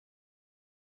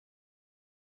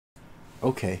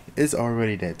Okay, it's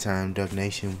already that time, Duck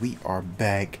Nation. We are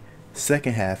back.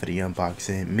 Second half of the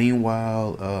unboxing.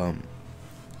 Meanwhile,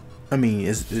 I mean,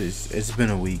 it's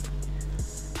been a week.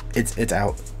 It's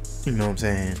out. You know what I'm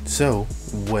saying? So,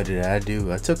 what did I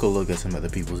do? I took a look at some other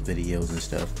people's videos and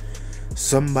stuff.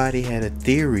 Somebody had a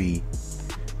theory.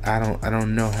 I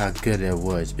don't know how good it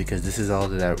was because this is all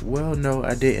that well, no,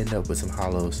 I did end up with some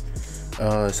holos.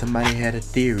 Somebody had a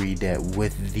theory that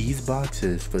with these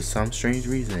boxes, for some strange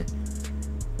reason,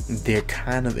 they're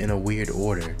kind of in a weird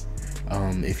order.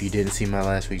 If you didn't see my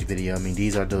last week's video, I mean,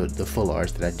 these are the full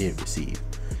arts that I did receive.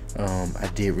 I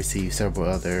did receive several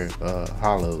other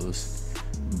holos,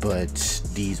 but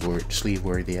these were sleeve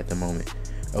worthy at the moment.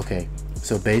 Okay,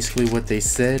 so basically what they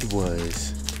said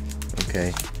was,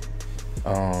 okay,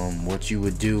 what you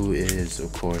would do is,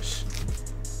 of course,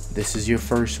 this is your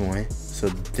first one, so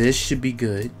this should be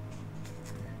good.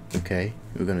 Okay,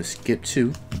 we're gonna skip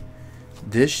 2.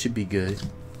 This should be good.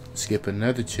 Skip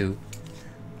another 2.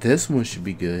 This one should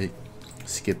be good.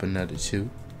 Skip another 2.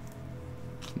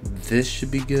 This should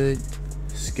be good.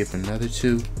 Skip another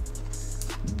 2.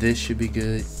 This should be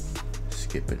good.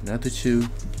 Skip another 2.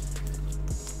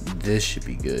 This should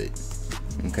be good.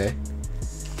 Okay,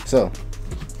 so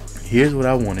here's what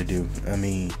I want to do. I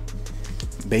mean,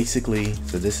 basically,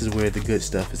 so this is where the good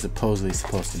stuff is supposedly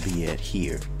supposed to be at,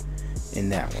 here in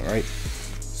that one, right?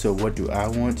 So what do I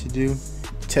want to do?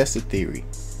 Test the theory.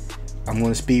 I'm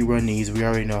going to speed run these. We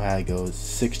already know how it goes.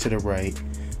 6 to the right,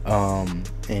 and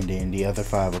then the other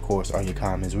 5, of course, are your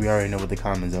commons. We already know what the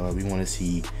commons are. We want to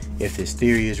see if this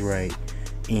theory is right,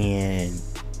 and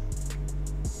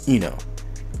you know,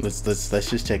 let's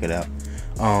just check it out.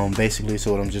 Basically,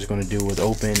 so what I'm just going to do is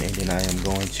open, and then I am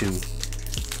going to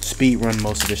speed run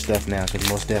most of this stuff now, because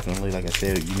most definitely, like I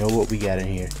said, you know what we got in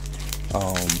here.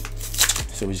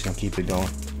 So we're just gonna keep it going.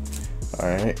 All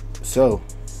right, so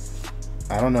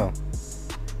I don't know.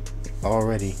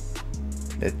 Already,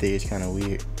 that thing is kind of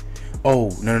weird. Oh,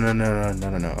 no.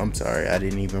 I'm sorry. I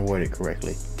didn't even word it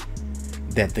correctly.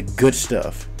 That the good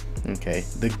stuff, okay,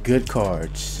 the good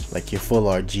cards, like your full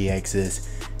art GXs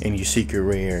and your secret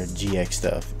rare GX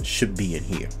stuff, should be in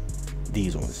here.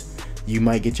 These ones. You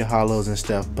might get your holos and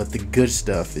stuff, but the good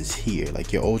stuff is here,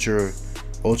 like your ultra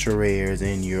rares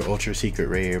and your ultra secret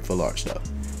rare full art stuff.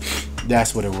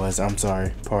 That's what it was. I'm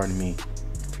sorry. Pardon me.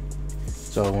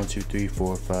 So 1, 2, 3,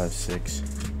 4, 5, 6.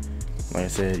 Like I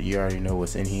said, you already know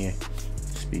what's in here.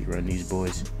 Speed run these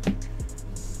boys.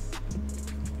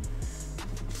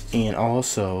 And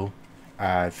also,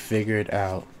 I figured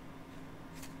out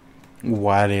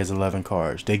why there's 11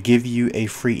 cards. They give you a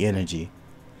free energy.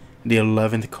 The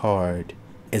 11th card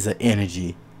is an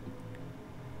energy.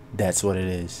 That's what it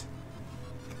is.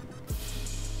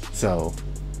 So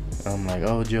I'm like,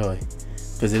 oh joy,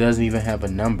 because it doesn't even have a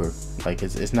number. Like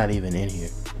it's not even in here.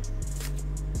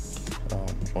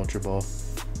 Ultra Ball,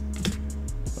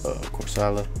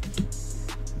 Corsala,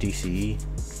 DCE,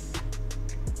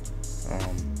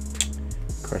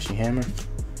 Crushing Hammer,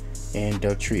 and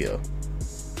Duck Trio.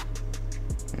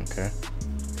 Okay.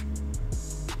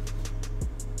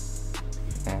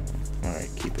 Alright,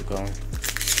 keep it going.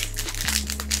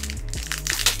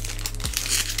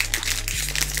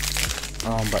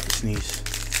 I'm about to sneeze,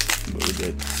 but we're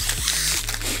good.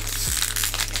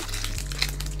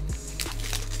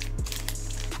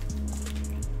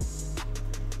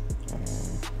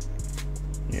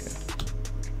 Yeah.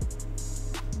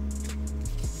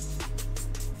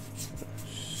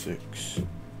 6.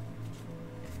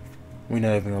 We're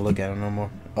not even gonna look at it no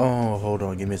more. Oh, hold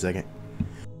on, give me a second.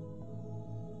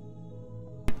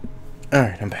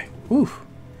 Alright, I'm back. Whew.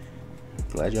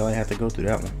 Glad y'all ain't have to go through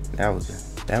that one. That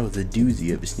was a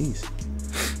doozy of a sneeze.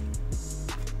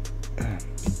 And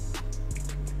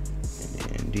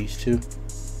then these 2.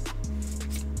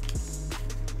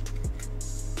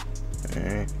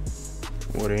 Alright.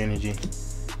 Water Energy.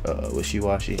 Wishy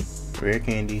Washy. Rare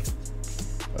Candy.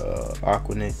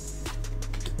 Aquanet.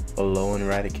 Holo and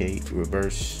Eradicate.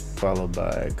 Reverse. Followed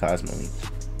by Cosmo.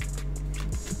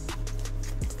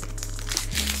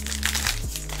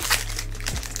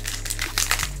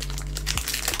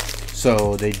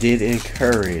 So they did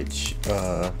encourage,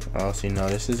 oh, see, no,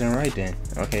 this isn't right then.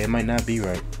 Okay, it might not be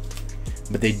right.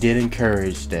 But they did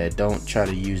encourage that don't try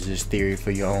to use this theory for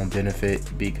your own benefit,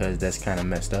 because that's kind of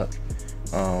messed up.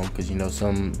 Because, you know,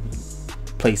 some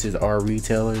places are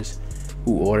retailers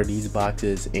who order these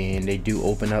boxes, and they do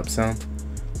open up some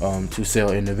to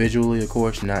sell individually, of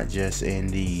course, not just in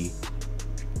the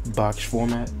box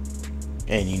format.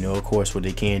 And, you know, of course, what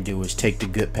they can do is take the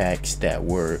good packs that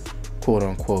were quote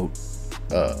unquote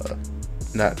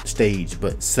not staged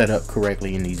but set up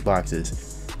correctly in these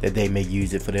boxes that they may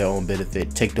use it for their own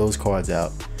benefit, take those cards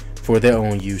out for their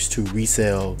own use to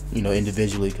resell, you know,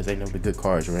 individually, because they know the good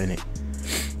cards are in it.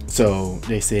 So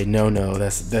they said no,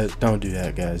 don't do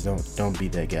that, guys. Don't be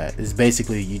that guy. It's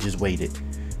basically you just wait it.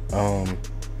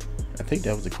 I think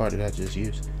that was the card that I just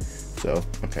used. So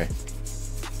okay,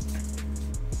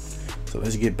 so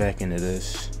let's get back into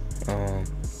this.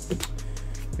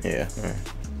 Yeah,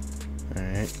 all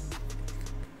right.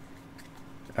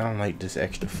 I don't like this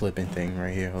extra flipping thing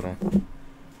right here. Hold on.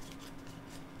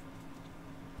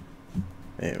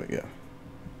 There we go.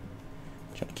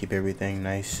 Trying to keep everything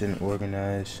nice and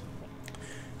organized.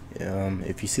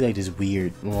 If you see like this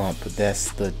weird lump,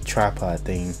 that's the tripod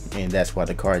thing, and that's why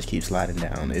the cards keep sliding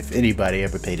down. If anybody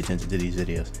ever paid attention to these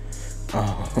videos,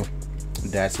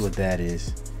 that's what that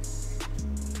is.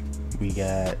 We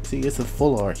got, see, it's a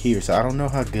full art here, so I don't know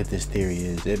how good this theory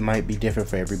is. It might be different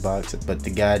for every box, but the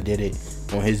guy did it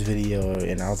on his video,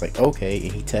 and I was like, okay,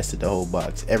 and he tested the whole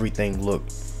box. Everything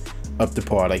looked up to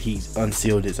par, like he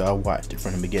unsealed it, so I watched it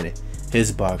from the beginning.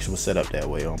 His box was set up that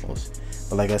way almost.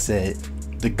 But like I said,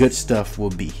 the good stuff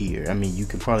will be here. I mean, you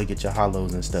can probably get your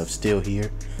holos and stuff still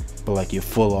here, but like your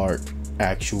full art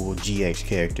actual GX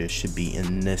characters should be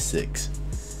in this 6.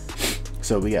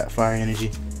 So we got Fire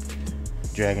Energy,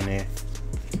 Dragonair,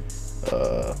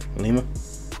 Lima.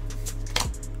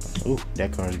 Ooh,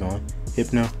 that card's gone.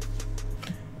 Hypno,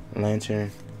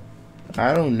 Lantern.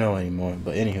 I don't know anymore,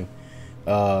 but anywho,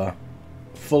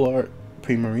 full art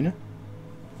Primarina.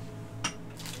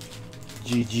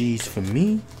 GG's for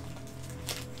me.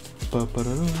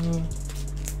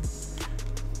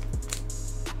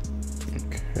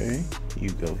 Okay, you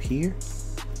go here.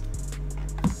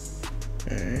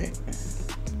 Alright,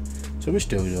 so we're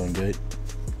still doing good,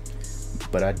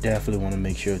 but I definitely want to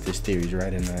make sure if this theory is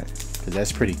right or not, because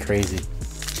that's pretty crazy.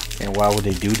 And why would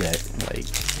they do that? Like,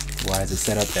 why is it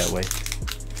set up that way?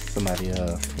 Somebody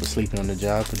was sleeping on the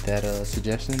job with that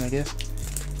suggestion, I guess.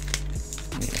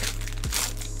 Yeah.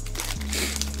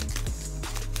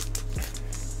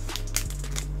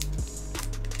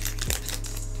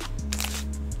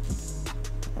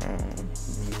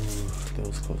 Move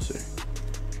those closer.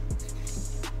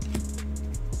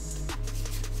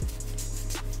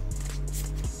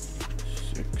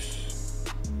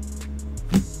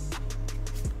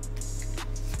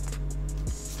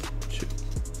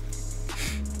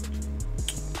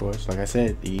 Course, like I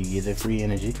said, you get a free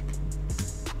energy,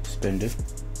 Spender,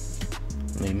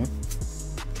 Lima,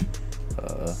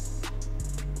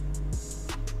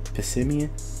 Pessimian.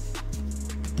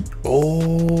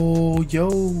 Oh,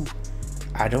 yo,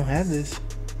 I don't have this.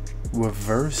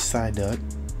 Reverse Psyduck.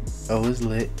 Oh, it's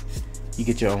lit. You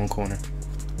get your own corner.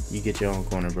 You get your own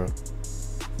corner, bro.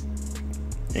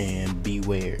 And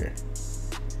beware.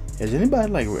 Has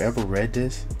anybody like ever read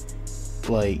this?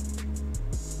 Like,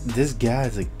 this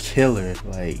guy's a killer.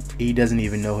 Like, he doesn't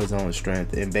even know his own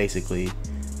strength, and basically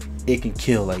it can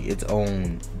kill like its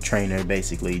own trainer,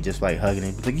 basically just like hugging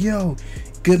it, like, yo,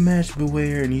 good match,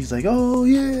 beware. And he's like, oh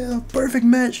yeah, perfect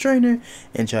match, trainer,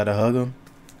 and try to hug him,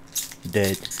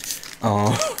 dead.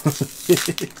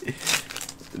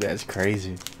 That's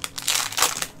crazy.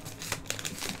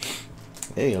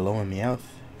 Hey, hello and Meowth,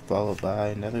 followed by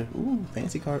another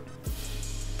fancy card.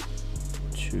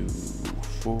 2,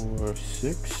 4,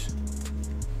 6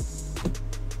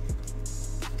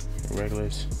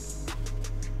 regulars.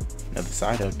 Another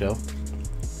Psyduck though.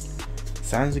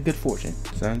 Signs of good fortune.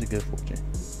 Signs of good fortune.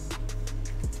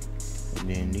 And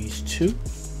then these 2.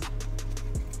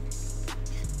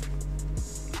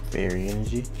 Fairy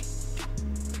Energy,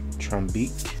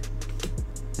 Trumbeak,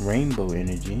 Rainbow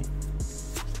Energy,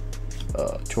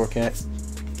 Torcat,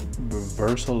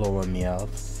 Reverse Holo and Meowth,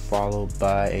 followed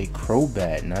by a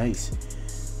Crobat. Nice.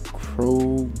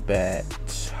 Crobat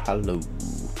Holo.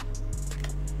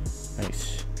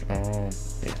 Nice.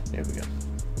 Yeah, there we go.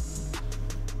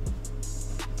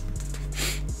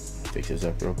 Fix this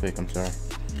up real quick, I'm sorry.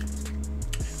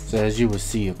 So as you will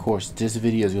see, of course, this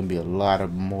video is going to be a lot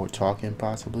more talking,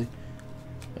 possibly.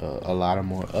 A lot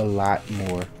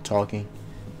more talking,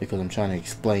 because I'm trying to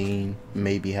explain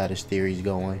maybe how this theory is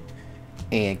going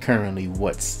and currently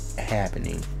what's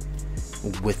happening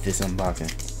with this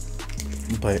unboxing.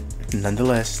 But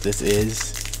nonetheless, this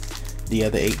is the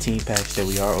other 18 packs that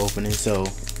we are opening. So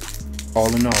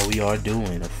all in all, we are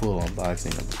doing a full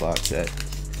unboxing of the box set.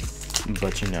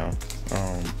 But you know,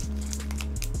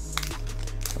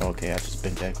 okay, I just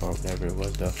bent that card, whatever it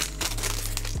was though.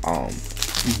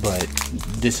 But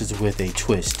this is with a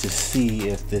twist to see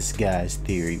if this guy's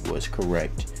theory was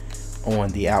correct on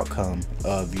the outcome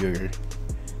of your,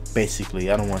 basically,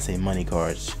 I don't want to say money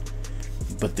cards,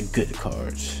 but the good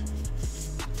cards.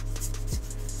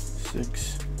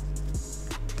 6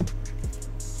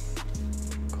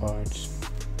 cards.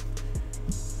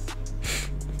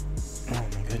 Oh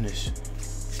my goodness.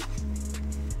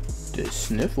 The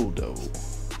sniffle though.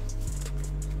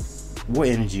 What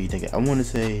energy you think? I want to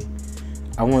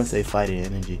say fighting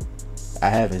energy. I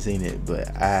haven't seen it, but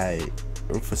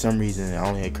for some reason it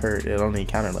only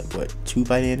encountered like what, 2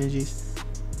 fighting energies.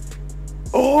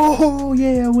 Oh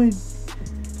yeah, I win.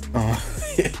 Oh.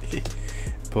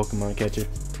 Pokemon catcher.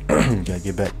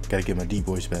 Gotta get my deep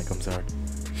voice back. I'm sorry.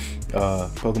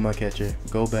 Pokemon catcher,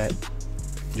 go back,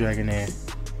 Dragonair,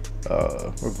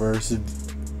 reverse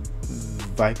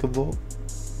Vikavolt,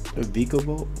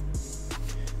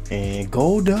 and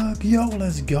Golduck. Yo,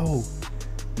 let's go.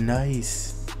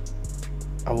 Nice.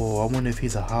 Oh, I wonder if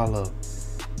he's a holo.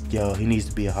 Yo, he needs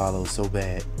to be a holo so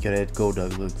bad. Yo, that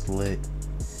Golduck looks lit.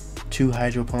 2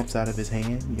 hydro pumps out of his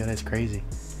hand. Yo, that's crazy.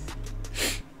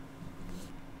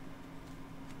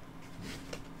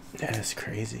 That's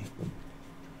crazy.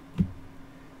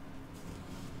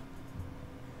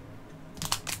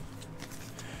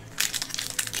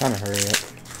 Trying to hurry up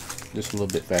just a little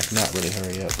bit fast. Not really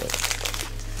hurry up, but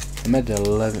I'm at the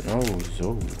 11.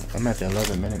 I'm at the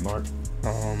 11-minute mark.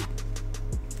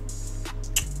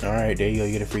 All right, there you go.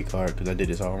 You get a free card because I did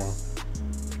this all wrong.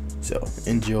 So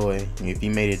enjoy. If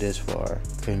you made it this far,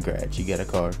 congrats. You get a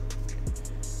card.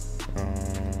 I'm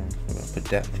gonna put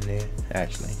that one there.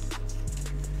 Actually,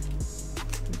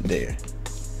 there.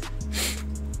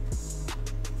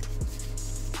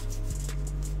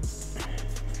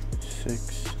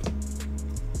 Six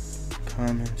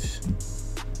comments.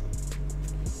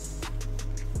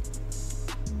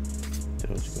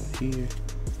 Those go here.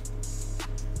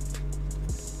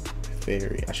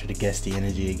 Fairy. I should have guessed the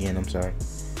energy again. I'm sorry.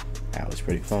 That was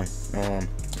pretty fun.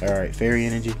 Alright, Fairy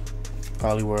Energy,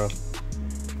 Poliwhirl.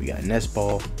 We got Nest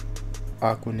Ball,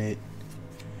 Aquanet.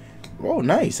 Oh,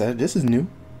 nice. This is new.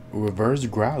 Reverse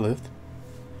Growlithe.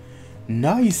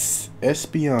 Nice.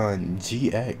 Espeon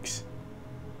GX.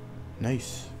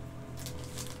 Nice.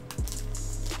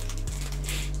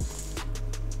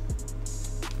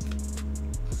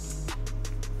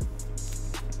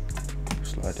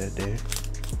 Slide that there.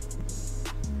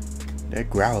 That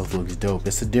Growlithe looks dope.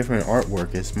 It's a different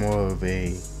artwork. It's more of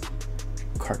a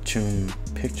cartoon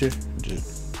picture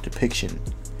depiction.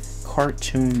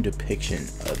 Cartoon depiction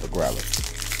of the Growlithe.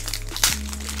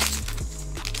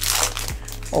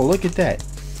 Oh, look at that!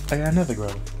 I got another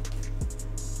Growlithe.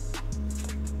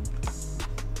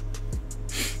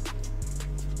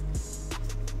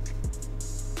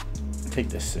 Take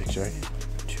the 6, right?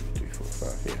 2, 3, 4,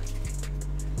 5. Yeah.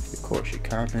 Of course, your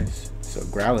commons. So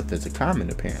Growlithe is a common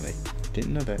apparently.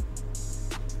 Didn't know that.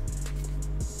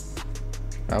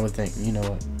 I would think, you know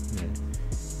what? Yeah.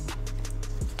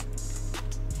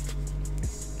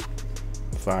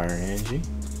 Fire Energy.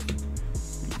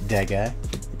 That guy.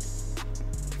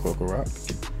 Rock.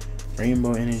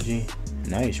 Rainbow Energy.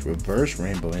 Nice. Reverse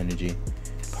Rainbow Energy.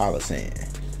 Palossand.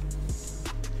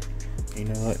 You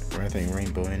know what? I think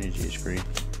Rainbow Energy is free.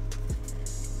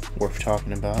 Worth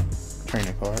talking about.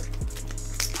 Trainer card.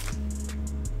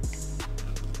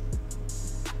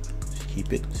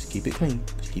 Just keep it clean.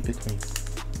 Just keep it clean.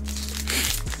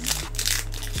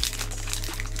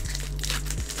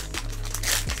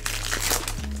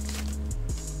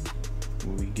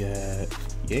 We got,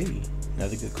 yay,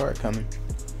 another good card coming.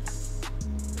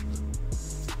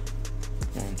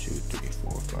 1, 2, 3,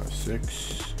 4, 5,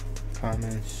 6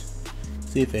 comments.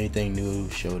 See if anything new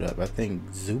showed up. I think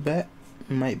Zubat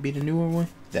might be the newer one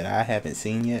that I haven't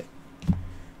seen yet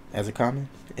as a common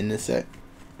in this set.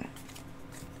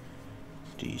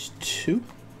 These 2.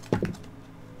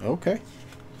 Okay.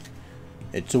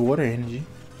 It's a water energy.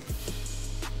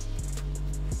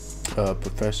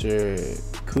 Professor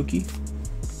Cookie.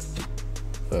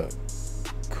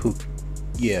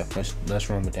 Yeah, let's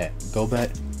run with that.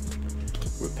 Golbat.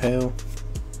 Repel.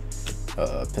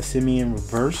 Passimian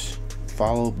Reverse.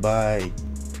 Followed by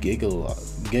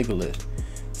Gigalith.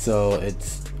 So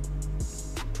it's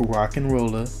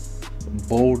Rock'n'Roller,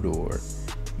 Boldor,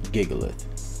 Gigalith.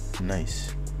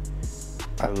 Nice.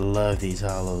 I love these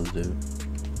holos, dude.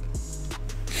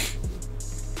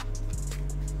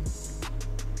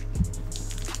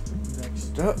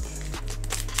 Next up,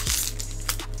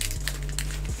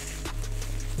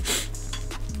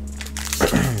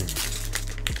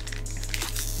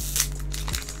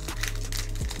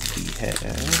 we have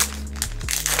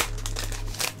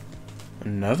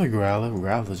another Growlithe.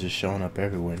 Growlithe's just showing up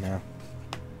everywhere now.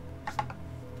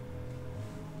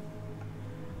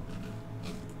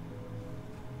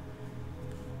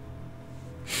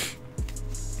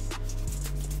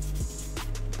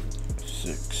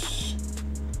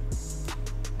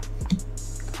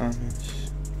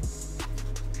 Comments.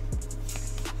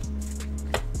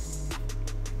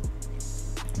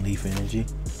 Leaf Energy.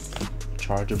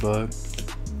 Charger Bug.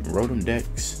 Rotom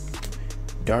Dex.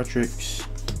 Dartrix.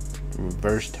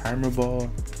 Reverse Timer Ball.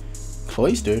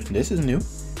 Cloyster. This is new.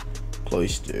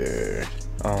 Cloyster.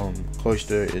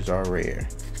 Cloyster is our rare.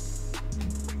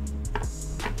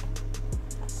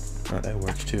 Oh, that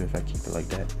works too if I keep it like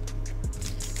that.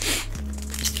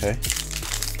 Okay.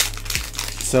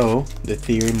 So the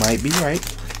theory might be right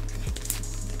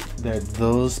that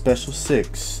those special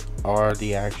 6 are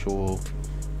the actual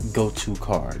go-to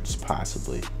cards,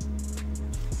 possibly.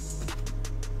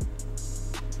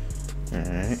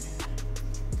 Alright.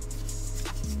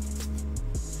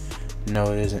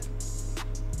 No, it isn't.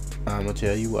 I'm gonna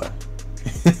tell you why.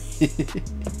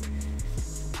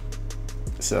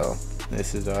 So,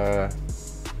 this is our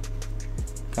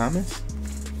comments.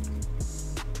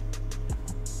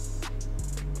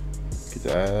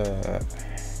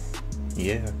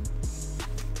 Yeah.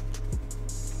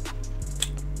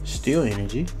 Steel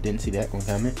Energy. Didn't see that one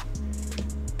coming.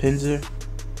 Pinsir.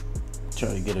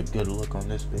 Try to get a good look on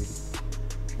this baby.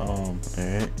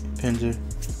 Alright. Pinsir.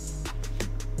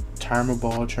 Timer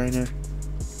Ball Trainer.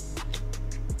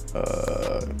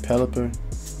 Pelipper.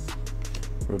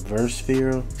 Reverse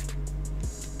Sphere.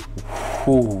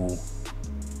 Ooh.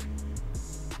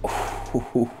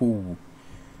 Ooh.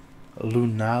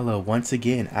 Lunala once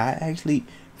again. I actually,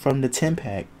 from the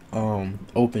 10-pack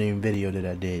opening video that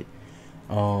I did,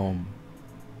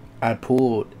 I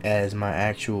pulled as my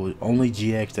actual only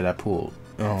GX that I pulled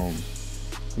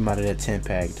from out of that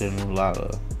 10-pack to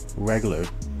Lunala regular.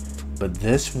 But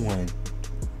this one,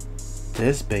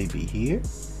 this baby here,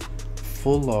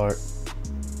 full art.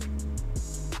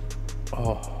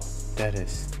 Oh, that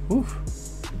is, oof.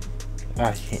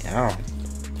 I can't,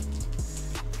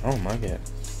 oh my god.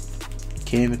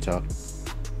 Can't even talk.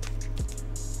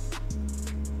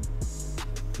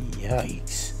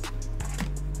 Yikes.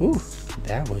 Ooh,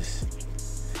 that was,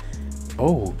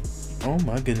 oh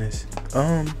my goodness.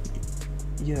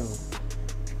 Yo,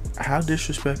 how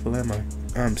disrespectful am I?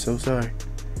 I'm so sorry.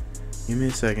 Give me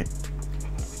a second.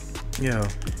 Yo,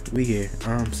 we here.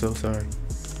 I'm so sorry.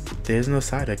 There's no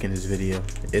side deck in this video.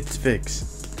 It's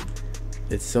fixed.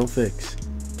 It's so fixed.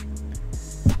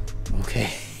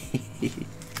 Okay.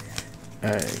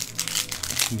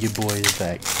 Alright. Your boy is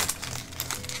back.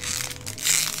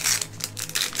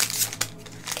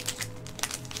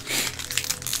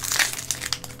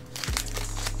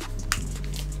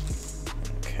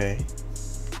 Okay.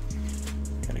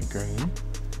 Got a green.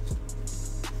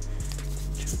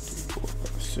 2, 3, 4,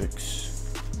 5, 6.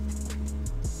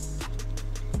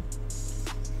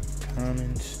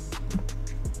 Commons.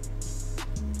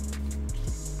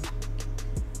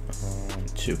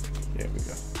 2. There we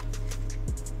go.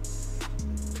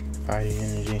 Fire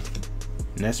Energy.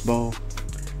 Nest Ball.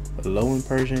 A Low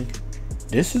Persian.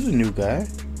 This is a new guy.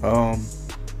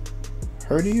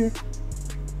 Herdier.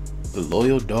 The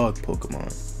Loyal Dog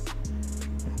Pokemon.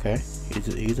 Okay,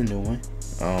 he's a new one.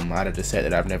 Out of the set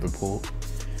that I've never pulled.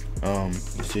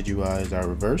 Decidueye is our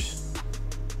reverse.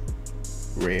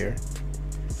 Rare.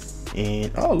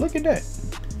 And oh, look at that.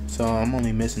 So I'm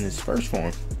only missing his first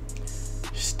form.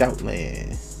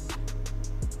 Stoutland.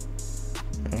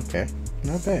 Okay,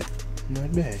 not bad.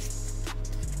 Not bad.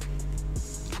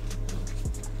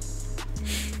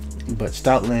 But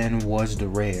Stoutland was the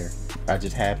rare. I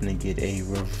just happened to get a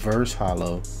reverse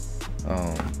holo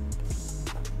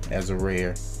as a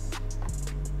rare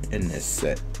in this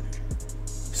set.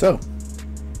 So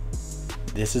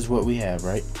this is what we have,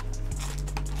 right?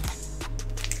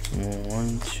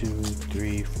 1, 2,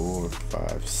 3, 4,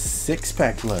 5, 6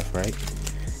 packs left, right?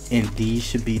 And these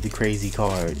should be the crazy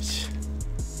cards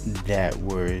that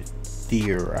were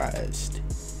theorized.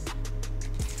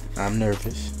 I'm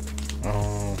nervous.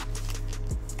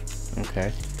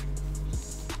 Okay.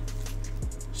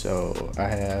 So I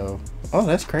have, oh,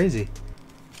 that's crazy.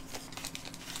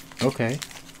 Okay.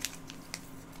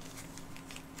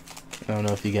 I don't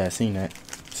know if you guys seen that.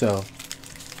 So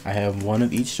I have one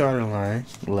of each starter line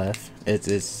left.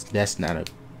 That's not a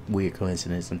weird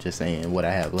coincidence. I'm just saying what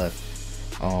I have left.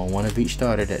 One of each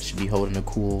starter that should be holding a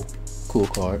cool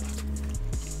card,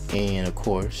 and of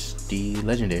course the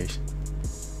legendaries.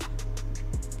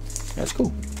 That's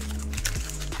cool.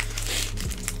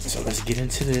 So let's get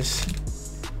into this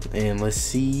and let's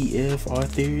see if our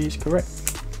theory is correct.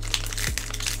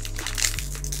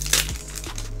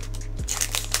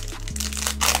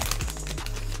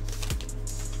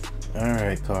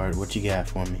 Alright, card, what you got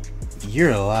for me?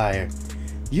 You're a liar.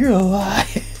 You're a liar.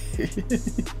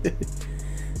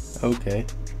 Okay.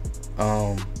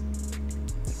 I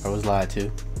was lied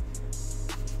to.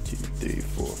 2, 3,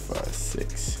 4, 5,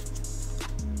 6.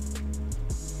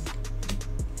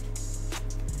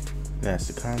 That's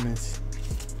the comments.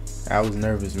 I was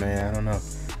nervous, man. I don't know.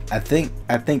 I think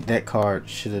that card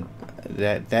should have,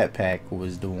 that pack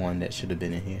was the one that should have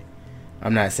been in here.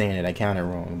 I'm not saying that I counted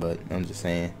wrong, but I'm just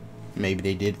saying maybe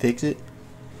they did fix it.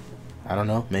 I don't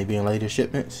know. Maybe in later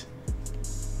shipments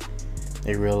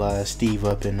they realized Steve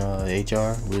up in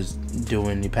HR was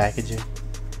doing the packaging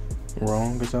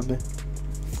wrong or something,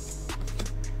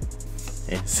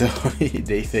 and so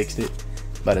they fixed it.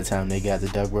 By the time they got the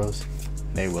Doug Rose,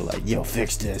 they were like, "Yo,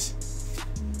 fix this."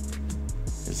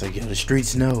 It's like, "Yo, the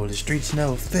streets know,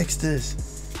 fix this."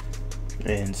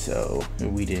 And so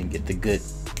we didn't get the good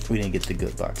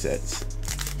box sets.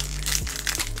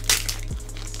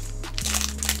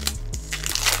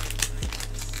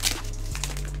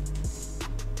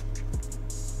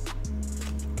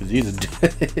 Cause these are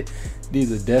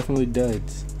definitely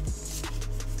duds.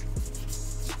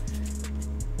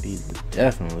 These are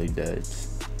definitely duds.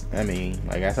 I mean,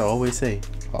 like I always say,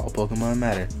 all Pokemon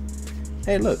matter.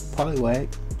 Hey, look, Poliwag.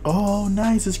 Oh,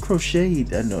 nice, it's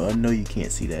crocheted. I know you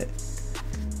can't see that.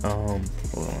 Hold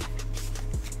on.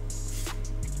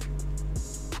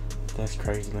 That's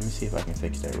crazy. Let me see if I can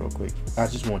fix that real quick. I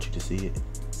just want you to see it.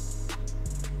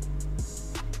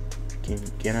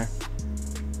 Can I?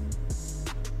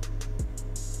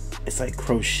 It's like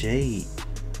crocheted.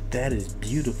 That is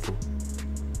beautiful.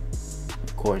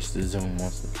 Of course, the zoom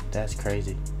wants to. That's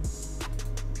crazy.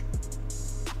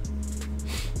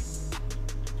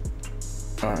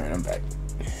 Alright, I'm back.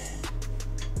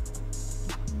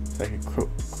 It's like a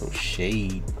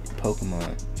crocheted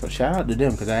Pokemon. So shout out to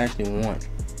them, because I actually want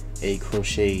a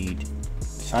crocheted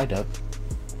Psyduck.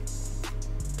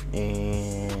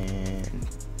 And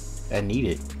I need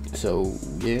it. So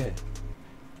yeah.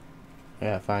 I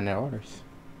gotta find their orders.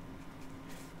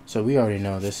 So we already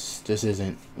know this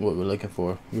isn't what we're looking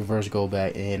for. Reverse go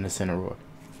back and the center roar.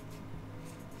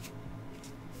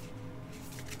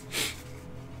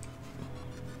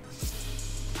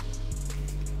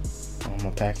 My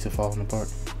packs are falling apart.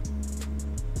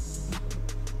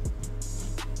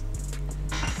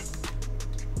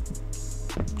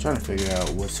 I'm trying to figure out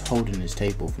what's holding this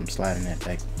table from sliding that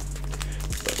back.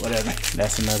 But whatever.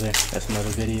 That's another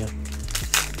video.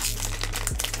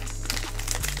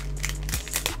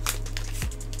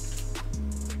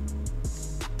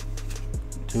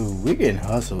 Dude, we're getting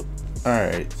hustled.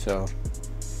 Alright, so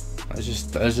let's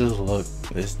just look.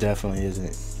 This definitely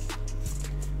isn't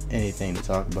anything to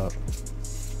talk about.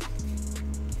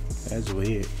 That's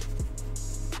weird.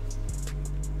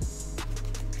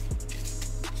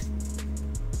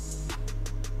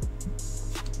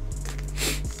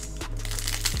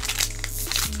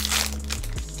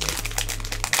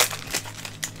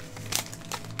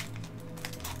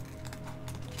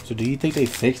 So do you think they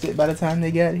fixed it by the time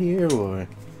they got here, or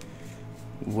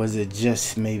was it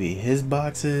just maybe his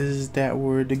boxes that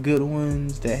were the good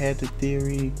ones that had the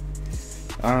theory?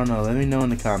 I don't know. Let me know in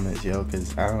the comments, yo,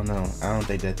 because I don't know. I don't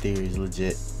think that theory is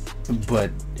legit. But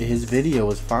his video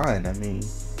was fine. I mean,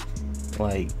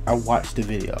 like, I watched the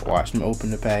video. I watched him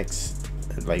open the packs.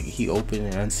 Like, he opened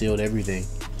and unsealed everything.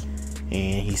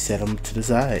 And he set them to the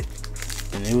side.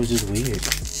 And it was just weird.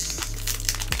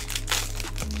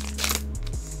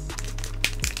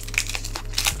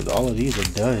 Because all of these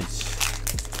are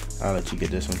duds. I'll let you get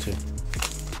this one, too.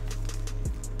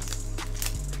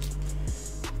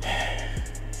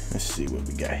 Let's see what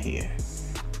we got here.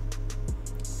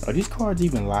 Are these cards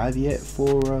even live yet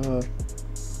for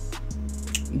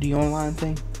the online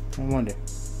thing? I wonder.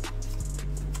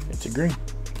 It's a green.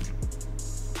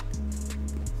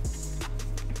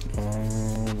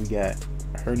 We got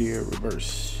Herdier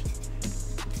reverse.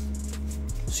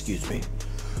 Excuse me.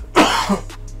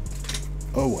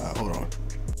 Oh wow, hold on.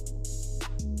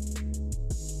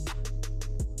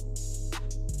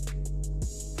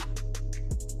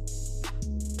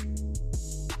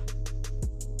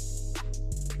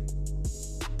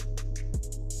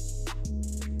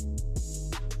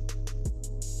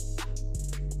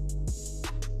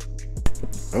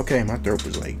 Okay, my throat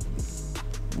was like,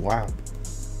 wow.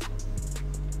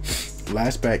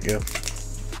 Last pack, yo.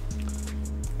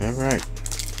 Alright.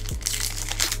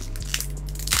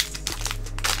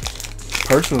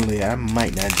 Personally, I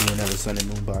might not do another Sun and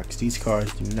Moon box. These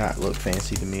cards do not look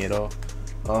fancy to me at all.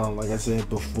 Like I said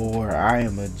before, I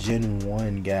am a Gen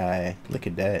 1 guy. Look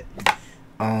at that.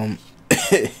 I'm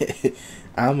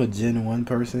a Gen 1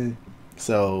 person.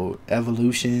 So,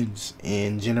 evolutions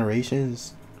and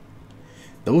generations,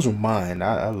 those are mine.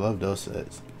 I love those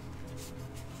sets.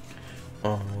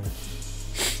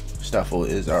 Stuffle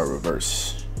is our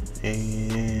reverse.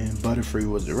 and Butterfree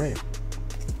was the rare.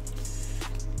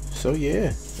 So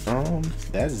yeah,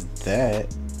 that's that.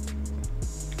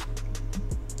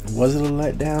 Was it a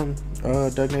letdown,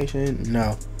 Duck Nation?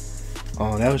 No.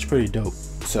 That was pretty dope.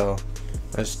 So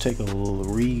let's take a little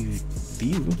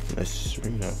review. Let's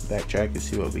backtrack and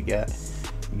see what we got.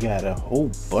 We got a whole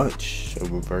bunch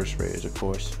of reverse rares, of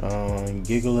course.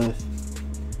 Gigalith.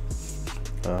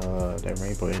 That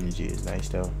rainbow energy is nice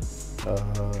though.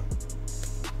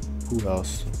 Who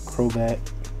else? Crobat.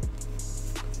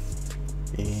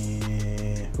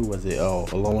 And who was it? Oh,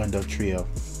 a low end of trio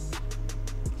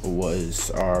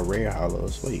was our rare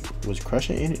hollows. Wait, was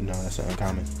Crushing in it? No, that's an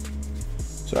uncommon.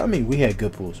 So I mean, we had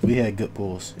good pulls.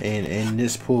 And in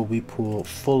this pull, we pulled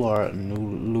Full Art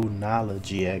Lunala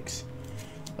GX,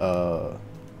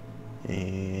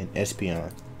 and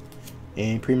Espeon,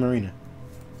 and Primarina.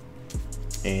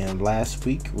 And last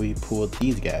week we pulled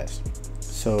these guys.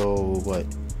 So what?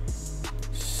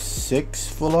 6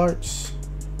 full arts.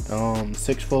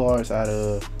 6 full arts out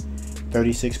of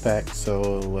 36 packs.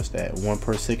 So what's that? 1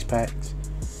 per 6 packs.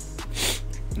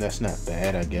 That's not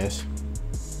bad, I guess.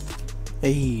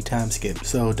 Hey, time skip.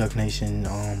 So Duck Nation,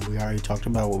 we already talked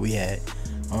about what we had.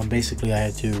 Basically I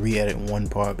had to re-edit one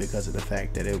part because of the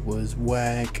fact that it was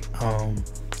whack.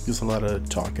 Just a lot of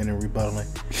talking and rebuttaling.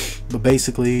 But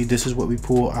basically this is what we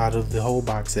pulled out of the whole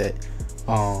box set.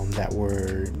 That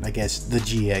were, I guess, the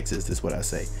GXs is what I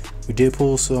say. We did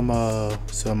pull some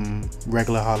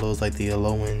regular hollows like the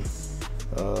Alolan,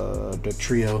 the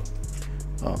trio.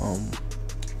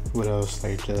 What else,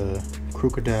 like the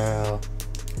Crocodile,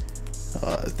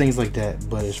 things like that.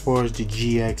 But as far as the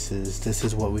GXs, this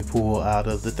is what we pull out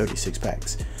of the 36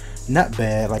 packs. Not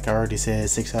bad. Like I already said,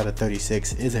 6 out of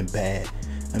 36 isn't bad.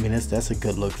 I mean, that's a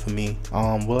good look for me.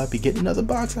 Will I be getting another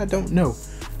box? I don't know.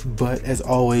 But as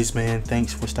always, man,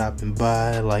 thanks for stopping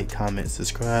by. Like, comment,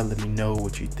 subscribe. Let me know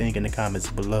what you think in the comments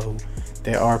below.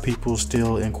 There are people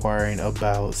still inquiring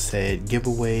about said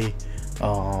giveaway.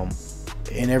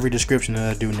 In every description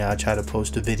that I do now, I try to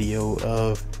post a video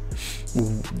of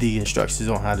the instructions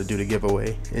on how to do the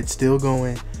giveaway. It's still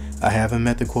going. I haven't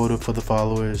met the quota for the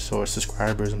followers or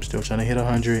subscribers. I'm still trying to hit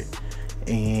 100.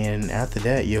 And after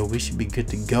that, yo, we should be good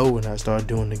to go when I start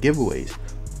doing the giveaways.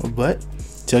 But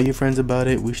tell your friends about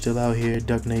it. We still out here,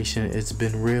 Duck Nation. It's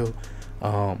been real.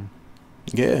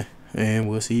 Yeah, and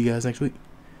we'll see you guys next week.